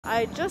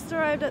I just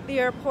arrived at the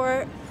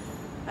airport.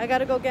 I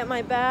gotta go get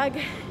my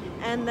bag,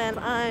 and then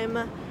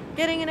I'm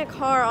getting in a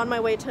car on my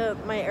way to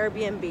my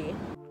Airbnb.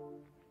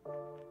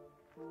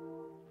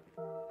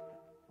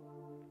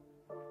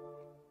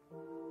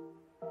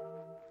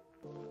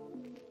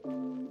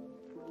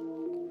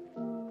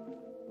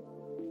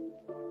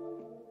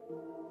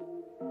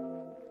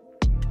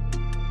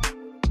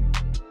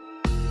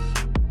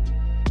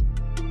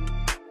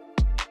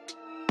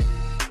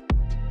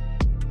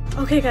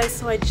 Okay guys,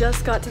 so I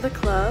just got to the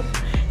club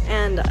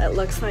and it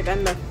looks like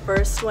I'm the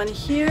first one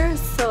here,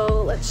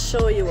 so let's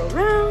show you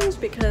around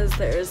because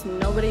there's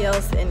nobody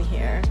else in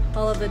here.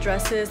 All of the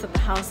dresses that the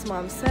house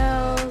mom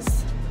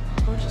sells.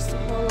 Oh, just a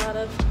whole lot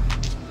of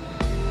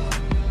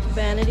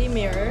vanity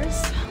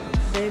mirrors.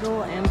 Big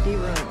ol' empty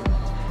room.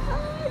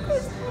 Hi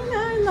Christina,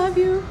 I love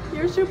you.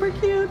 You're super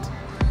cute.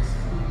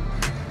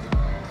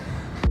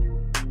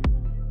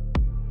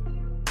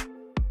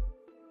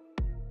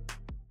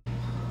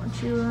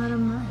 You out of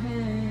my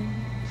head.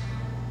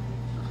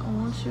 I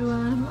want you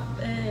out of my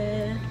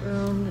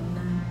bedroom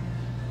tonight.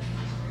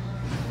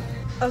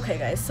 Okay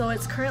guys, so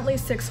it's currently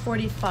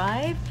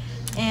 6:45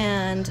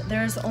 and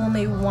there's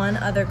only one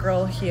other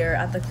girl here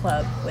at the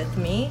club with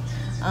me,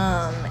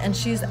 and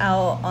she's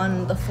out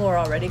on the floor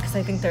already because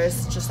I think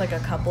there's just like a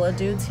couple of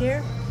dudes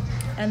here,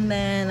 and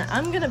then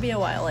I'm gonna be a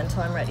while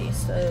until I'm ready,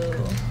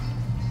 so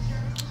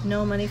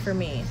no money for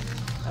me,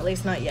 at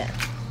least not yet.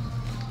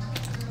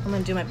 I'm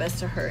gonna do my best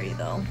to hurry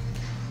though.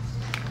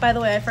 By the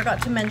way, I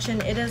forgot to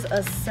mention it is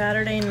a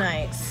Saturday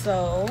night,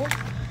 so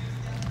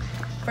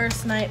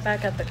first night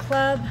back at the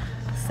club,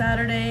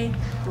 Saturday.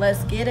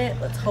 Let's get it.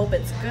 Let's hope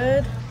it's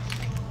good.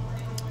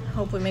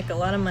 Hope we make a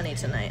lot of money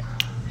tonight.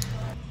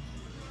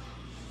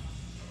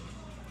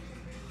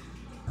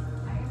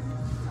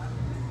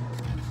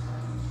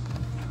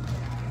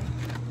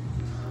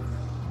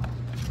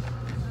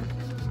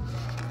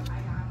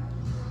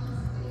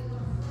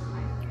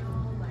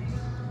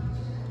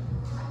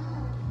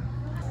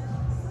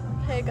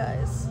 Hey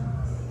guys,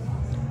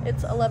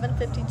 it's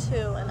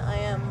 11:52 and I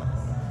am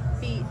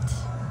beat.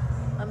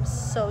 I'm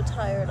so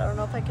tired. I don't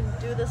know if I can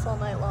do this all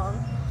night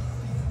long.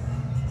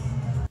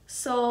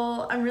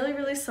 So I'm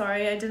really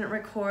sorry I didn't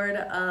record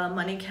a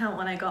money count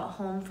when I got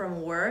home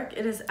from work.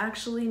 It is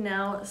actually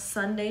now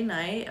Sunday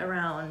night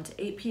around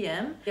 8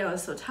 p.m. I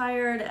was so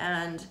tired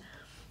and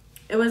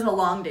it was a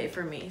long day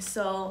for me.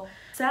 So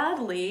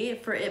sadly,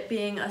 for it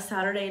being a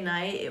Saturday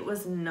night, it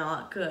was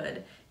not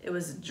good. It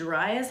was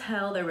dry as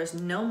hell. There was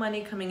no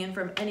money coming in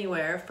from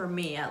anywhere, for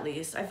me at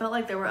least. I felt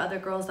like there were other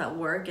girls that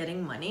were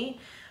getting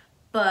money,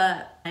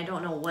 but I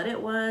don't know what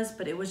it was,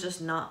 but it was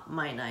just not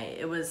my night.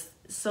 It was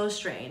so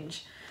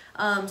strange.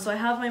 So I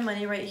have my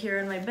money right here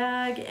in my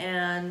bag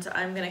and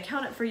I'm gonna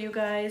count it for you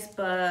guys,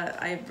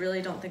 but I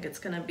really don't think it's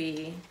gonna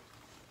be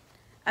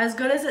as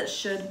good as it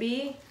should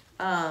be,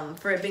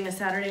 for it being a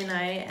Saturday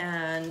night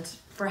and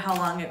for how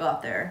long I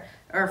got there,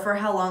 or for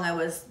how long I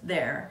was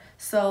there.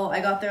 So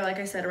I got there, like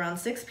I said, around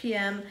 6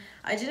 p.m.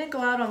 I didn't go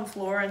out on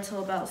floor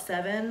until about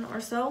 7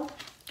 or so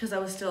because I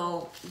was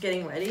still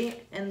getting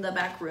ready in the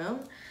back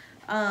room.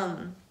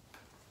 And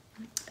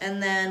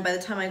then by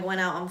the time I went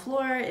out on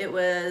floor, there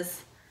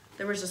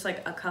was just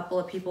like a couple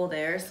of people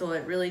there, so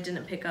it really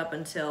didn't pick up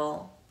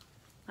until,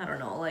 I don't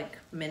know, like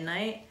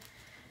midnight.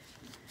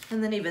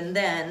 And then even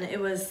then, it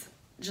was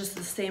just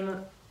the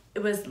same.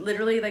 It was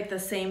literally like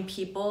the same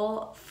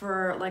people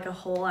for like a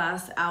whole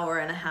ass hour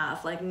and a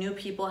half. Like new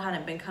people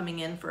hadn't been coming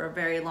in for a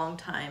very long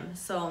time.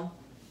 So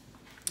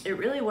it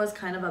really was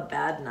kind of a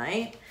bad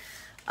night.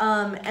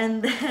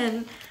 And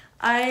then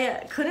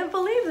I couldn't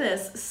believe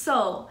this.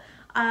 So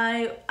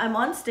I'm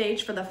on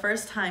stage for the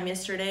first time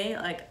yesterday,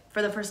 like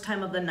for the first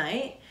time of the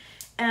night.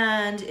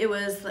 And it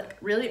was like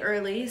really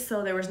early,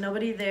 so there was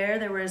nobody there.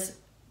 There was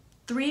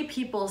 3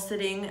 people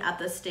sitting at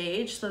the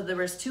stage. So there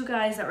was 2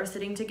 guys that were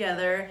sitting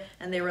together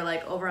and they were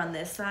like over on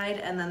this side,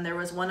 and then there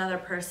was one other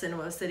person who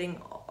was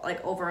sitting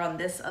like over on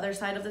this other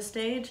side of the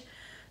stage.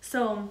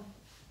 So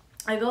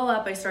I go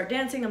up, I start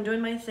dancing, I'm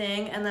doing my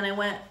thing, and then I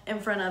went in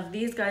front of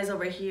these guys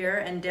over here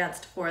and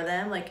danced for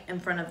them, like in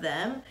front of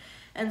them.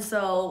 And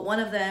so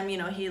one of them, you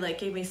know, he like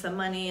gave me some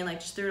money and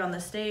like just threw it on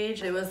the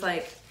stage. It was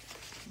like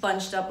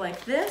bunched up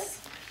like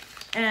this,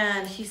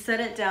 and he set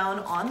it down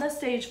on the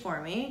stage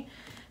for me.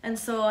 And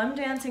so I'm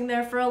dancing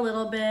there for a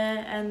little bit,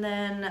 and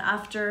then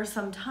after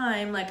some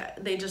time, like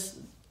they just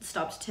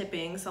stopped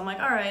tipping. So I'm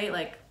like, all right,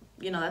 like,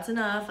 you know, that's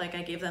enough. Like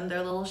I gave them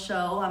their little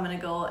show. I'm gonna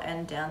go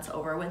and dance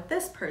over with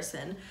this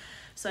person.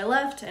 So I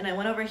left and I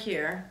went over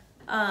here.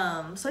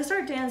 So I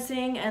start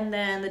dancing, and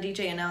then the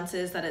DJ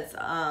announces that it's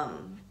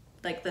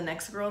like the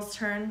next girl's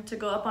turn to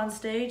go up on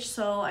stage.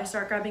 So I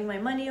start grabbing my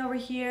money over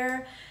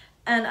here.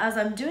 And as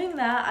I'm doing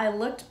that, I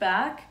looked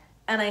back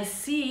and I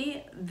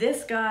see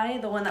this guy,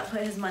 the one that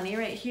put his money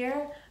right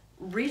here,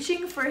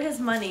 reaching for his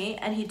money,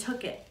 and he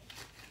took it.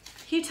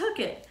 He took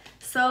it.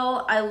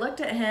 So I looked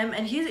at him,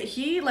 and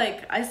he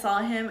like, I saw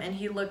him and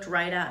he looked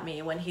right at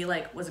me when he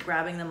like was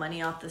grabbing the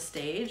money off the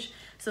stage.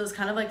 So it was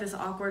kind of like this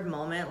awkward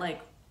moment, like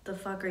the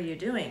fuck are you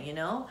doing, you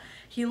know?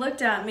 He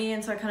looked at me,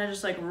 and so I kind of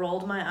just like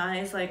rolled my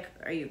eyes like,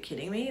 are you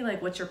kidding me?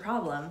 Like, what's your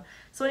problem?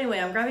 So anyway,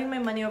 I'm grabbing my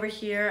money over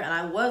here, and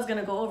I was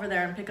gonna go over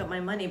there and pick up my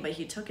money, but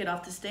he took it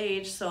off the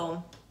stage,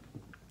 so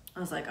I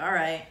was like, all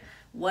right,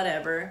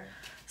 whatever.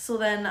 So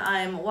then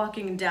I'm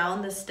walking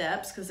down the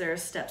steps, because there are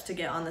steps to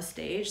get on the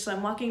stage. So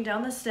I'm walking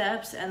down the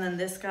steps, and then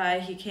this guy,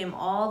 he came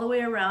all the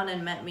way around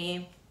and met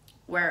me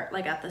where,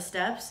 like, at the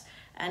steps,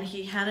 and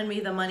he handed me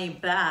the money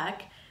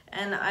back,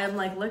 and I'm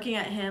like looking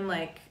at him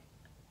like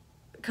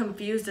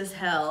confused as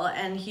hell,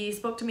 and he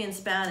spoke to me in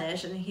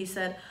Spanish, and he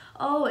said,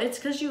 oh, it's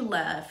because you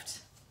left.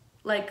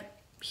 Like,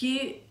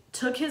 he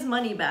took his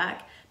money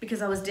back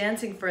because I was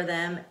dancing for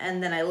them,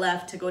 and then I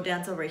left to go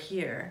dance over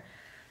here.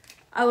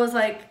 I was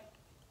like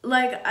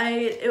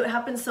it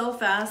happened so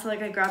fast.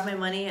 Like, I grabbed my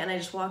money and I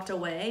just walked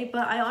away,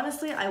 but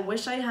I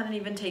wish I hadn't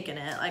even taken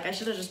it. Like, I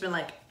should have just been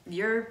like,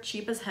 you're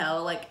cheap as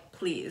hell, like,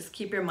 please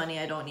keep your money,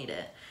 I don't need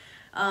it.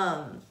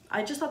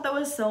 I just thought that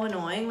was so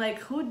annoying. Like,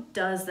 who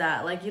does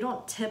that? Like, you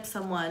don't tip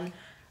someone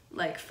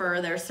like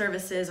for their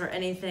services or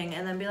anything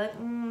and then be like,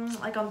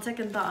 like, on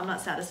second thought, I'm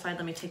not satisfied,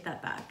 let me take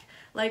that back.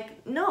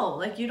 Like, no,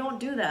 like, you don't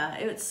do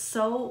that. It's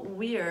so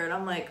weird.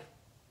 I'm like,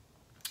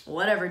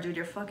 whatever, dude,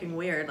 you're fucking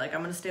weird. Like,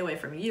 I'm gonna stay away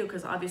from you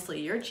because obviously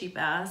your cheap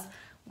ass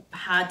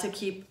had to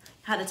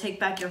take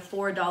back your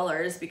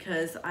 $4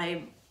 because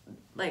I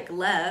like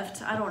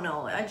left. I don't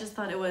know. I just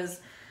thought it was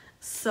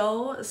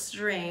so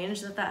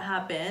strange that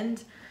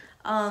happened.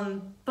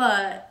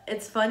 But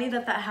it's funny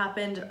that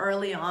happened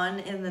early on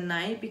in the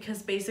night,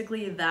 because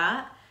basically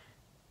that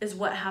is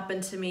what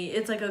happened to me.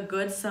 It's like a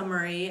good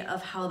summary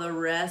of how the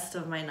rest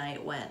of my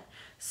night went.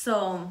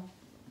 So,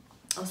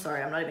 oh,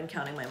 sorry, I'm not even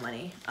counting my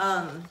money.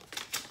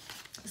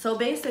 So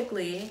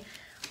basically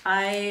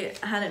I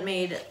hadn't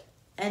made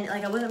and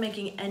like I wasn't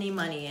making any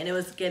money, and it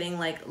was getting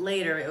like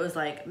later. It was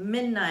like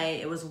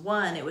midnight, it was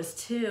 1, it was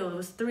 2, it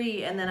was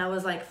 3, and then I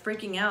was like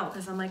freaking out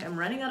because I'm like, I'm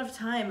running out of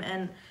time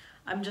and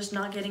I'm just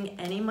not getting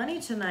any money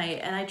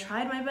tonight. And I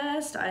tried my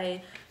best.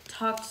 I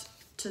talked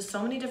to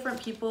so many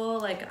different people.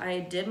 Like, I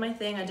did my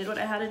thing, I did what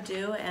I had to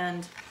do,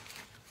 and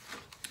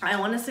I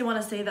honestly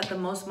want to say that the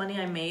most money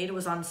I made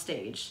was on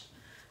stage.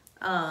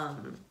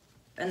 And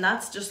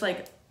that's just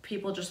like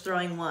people just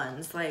throwing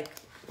ones. Like,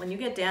 when you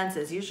get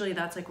dances, usually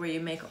that's like where you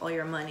make all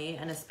your money,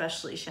 and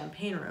especially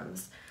champagne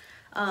rooms.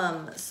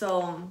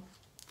 So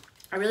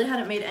I really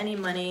hadn't made any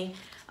money.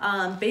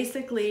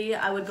 Basically,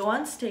 I would go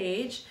on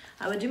stage,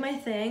 I would do my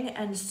thing,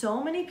 and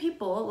so many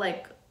people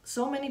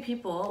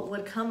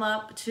would come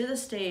up to the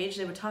stage.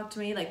 They would talk to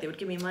me, like, they would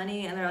give me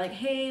money, and they're like,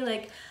 hey,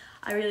 like,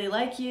 I really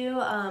like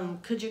you.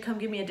 Could you come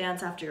give me a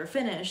dance after you're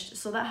finished?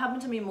 So that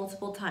happened to me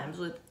multiple times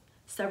with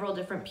several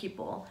different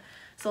people.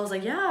 So I was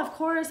like, yeah, of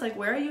course, like,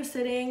 where are you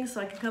sitting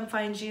so I can come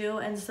find you?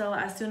 And so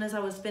as soon as I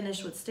was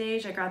finished with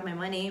stage, I grabbed my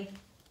money.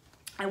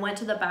 I went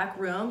to the back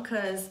room,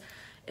 because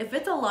if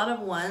it's a lot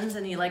of ones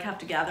and you like have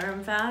to gather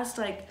them fast,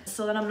 like,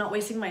 so that I'm not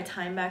wasting my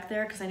time back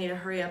there, because I need to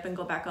hurry up and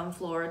go back on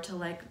floor to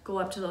like go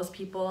up to those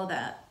people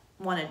that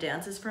wanted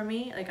dances from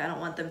me. Like, I don't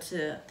want them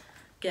to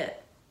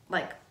get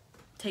like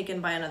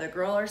taken by another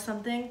girl or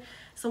something.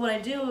 So what I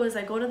do is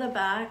I go to the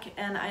back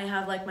and I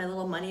have like my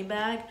little money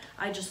bag.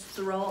 I just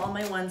throw all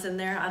my ones in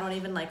there. I don't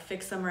even like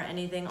fix them or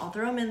anything. I'll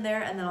throw them in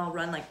there and then I'll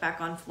run like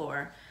back on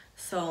floor.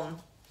 So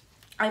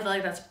I feel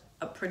like that's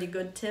a pretty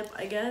good tip,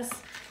 I guess,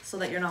 so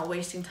that you're not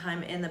wasting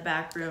time in the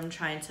back room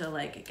trying to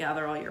like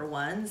gather all your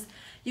ones.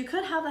 You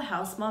could have the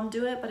house mom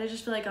do it, but I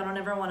just feel like I don't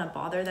ever want to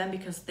bother them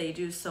because they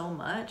do so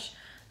much.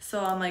 So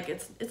I'm like,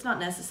 it's not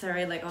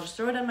necessary. Like, I'll just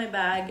throw it in my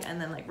bag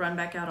and then like run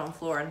back out on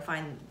floor and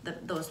find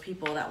those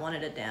people that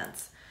wanted to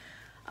dance.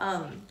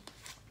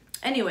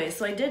 Anyway,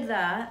 so I did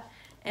that,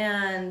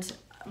 and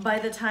by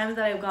the time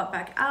that I got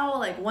back out,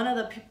 like one of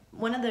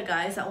the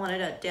guys that wanted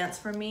to dance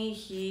for me,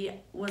 he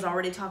was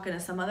already talking to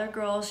some other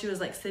girl. She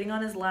was like sitting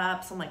on his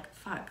lap. So I'm like,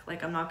 fuck,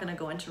 like, I'm not gonna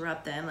go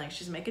interrupt them. Like,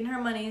 she's making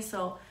her money,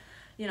 so,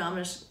 you know, I'm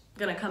just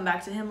gonna come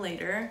back to him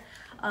later.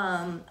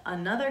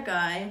 Another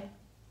guy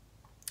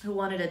who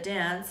wanted to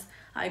dance,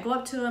 I go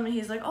up to him and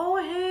he's like, oh,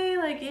 hey,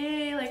 like,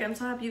 yay, like, I'm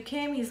so happy you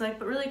came. He's like,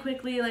 but really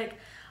quickly, like,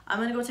 I'm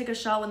gonna go take a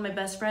shot with my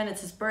best friend,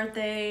 it's his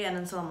birthday. And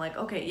then so I'm like,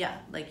 okay, yeah,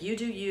 like, you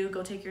do you,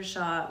 go take your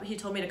shot. He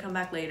told me to come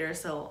back later,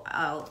 so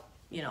I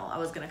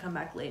was gonna come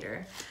back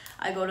later.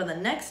 I go to the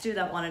next dude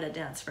that wanted to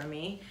dance for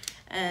me,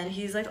 and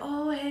he's like,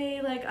 oh,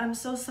 hey, like, I'm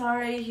so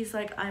sorry. He's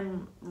like,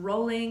 I'm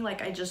rolling,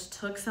 like, I just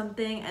took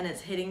something and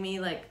it's hitting me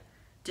like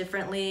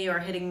differently or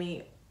hitting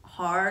me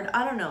hard.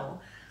 I don't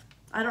know.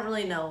 I don't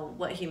really know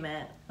what he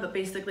meant, but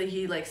basically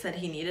he like said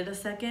he needed a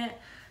second.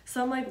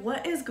 So I'm like,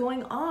 what is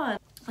going on?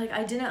 Like,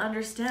 I didn't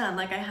understand.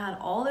 Like, I had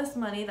all this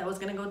money that was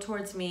gonna go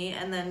towards me,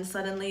 and then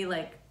suddenly,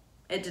 like,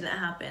 it didn't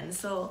happen.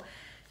 So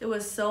it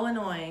was so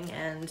annoying,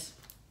 and,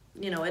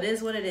 you know, it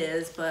is what it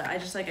is, but I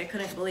just, like, I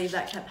couldn't believe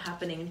that kept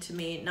happening to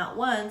me. Not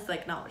once,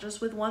 like, not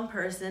just with one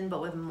person,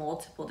 but with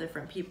multiple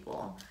different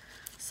people.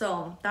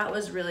 So that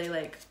was really,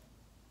 like,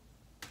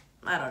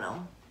 I don't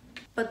know.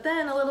 But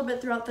then a little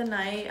bit throughout the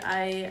night,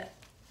 I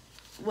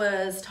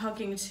was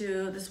talking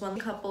to this one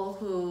couple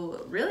who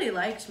really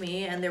liked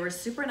me, and they were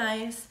super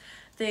nice.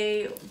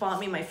 They bought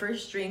me my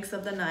first drinks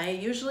of the night.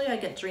 Usually I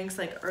get drinks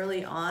like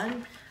early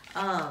on,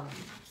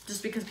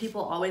 just because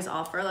people always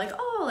offer like,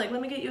 oh, like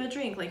let me get you a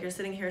drink, like you're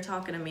sitting here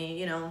talking to me,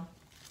 you know.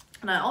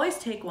 And I always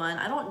take one.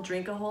 I don't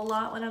drink a whole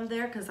lot when I'm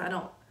there because I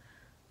don't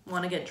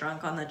want to get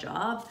drunk on the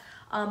job.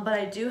 But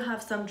I do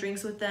have some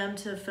drinks with them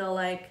to feel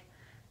like,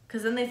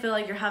 because then they feel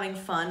like you're having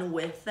fun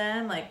with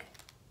them, like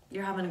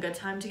you're having a good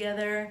time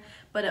together.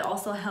 But it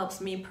also helps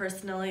me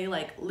personally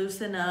like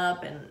loosen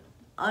up and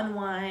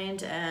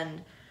unwind,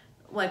 and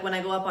like when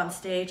I go up on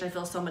stage I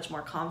feel so much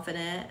more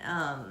confident.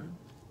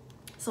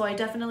 So I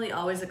definitely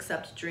always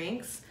accept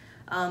drinks,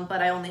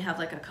 but I only have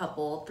like a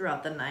couple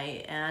throughout the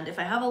night, and if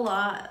I have a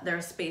lot,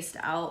 they're spaced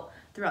out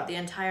throughout the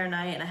entire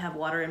night, and I have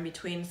water in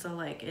between, so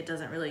like it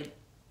doesn't really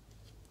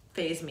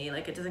phase me,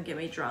 like it doesn't get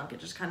me drunk, it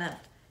just kind of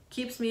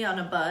keeps me on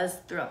a buzz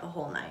throughout the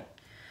whole night.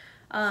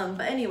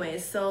 But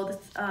anyways, so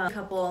this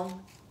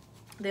couple,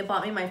 they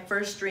bought me my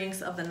first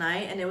drinks of the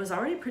night, and it was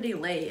already pretty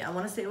late. I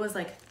want to say it was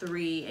like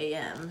 3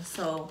 a.m.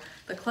 So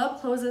the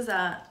club closes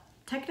at,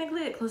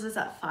 technically it closes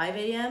at 5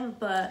 a.m.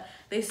 but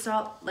they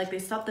stop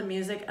the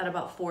music at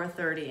about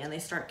 4:30, and they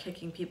start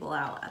kicking people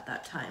out at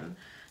that time.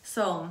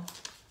 So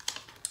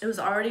it was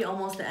already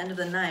almost the end of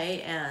the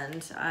night,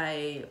 and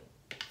I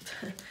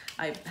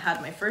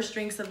had my first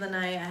drinks of the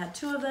night. I had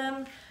 2 of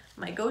them.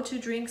 My go-to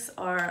drinks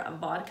are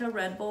vodka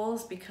Red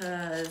Bulls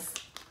because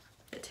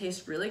it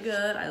tastes really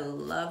good. I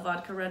love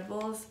vodka Red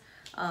Bulls,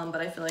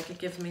 but I feel like it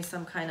gives me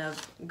some kind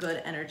of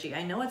good energy.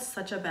 I know it's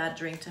such a bad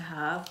drink to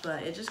have,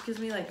 but it just gives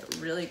me like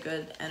really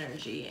good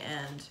energy,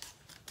 and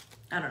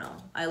I don't know,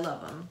 I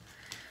love them.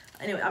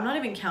 Anyway, I'm not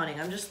even counting.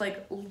 I'm just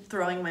like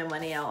throwing my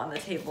money out on the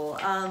table.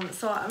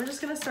 So I'm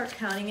just gonna start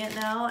counting it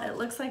now. It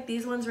looks like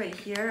these ones right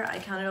here, I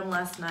counted them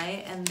last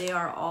night, and they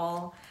are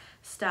all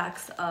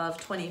stacks of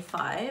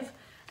 25.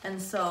 And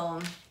so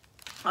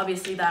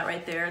obviously that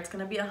right there, it's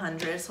gonna be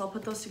 100. So I'll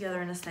put those together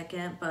in a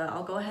second, but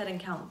I'll go ahead and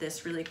count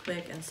this really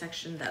quick and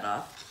section that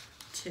off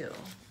too.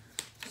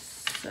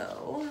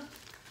 So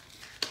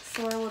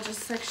I will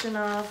just section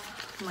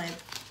off my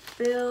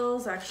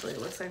bills. Actually,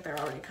 it looks like they're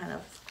already kind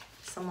of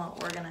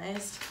somewhat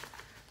organized.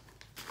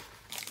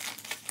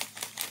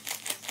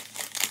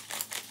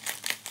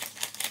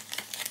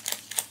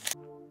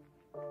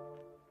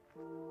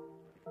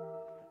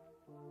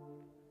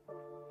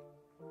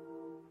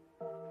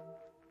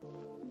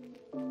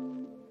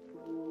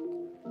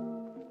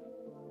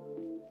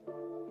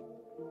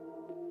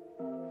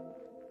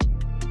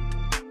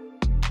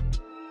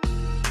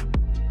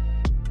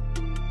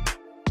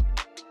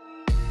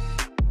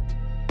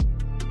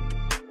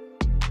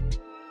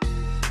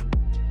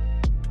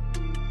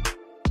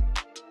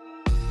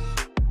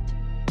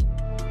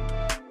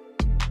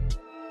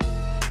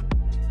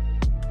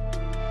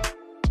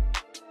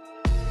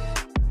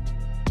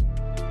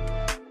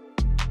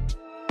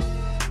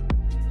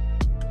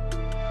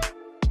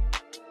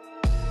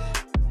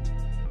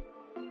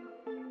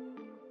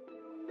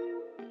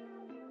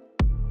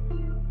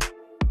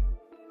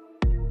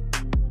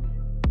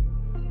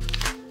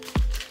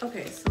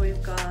 Okay, so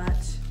we've got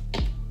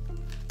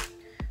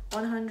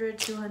 100,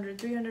 200,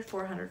 300,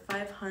 400,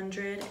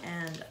 500,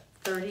 and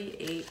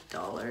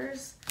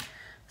 $38.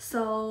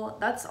 So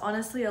that's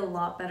honestly a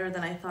lot better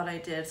than I thought I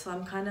did. So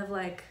I'm kind of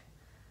like...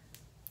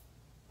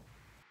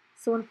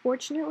 So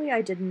unfortunately,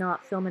 I did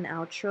not film an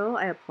outro.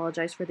 I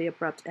apologize for the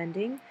abrupt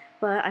ending,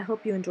 but I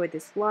hope you enjoyed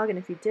this vlog, and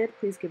if you did,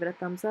 please give it a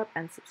thumbs up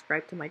and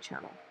subscribe to my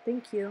channel.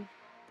 Thank you.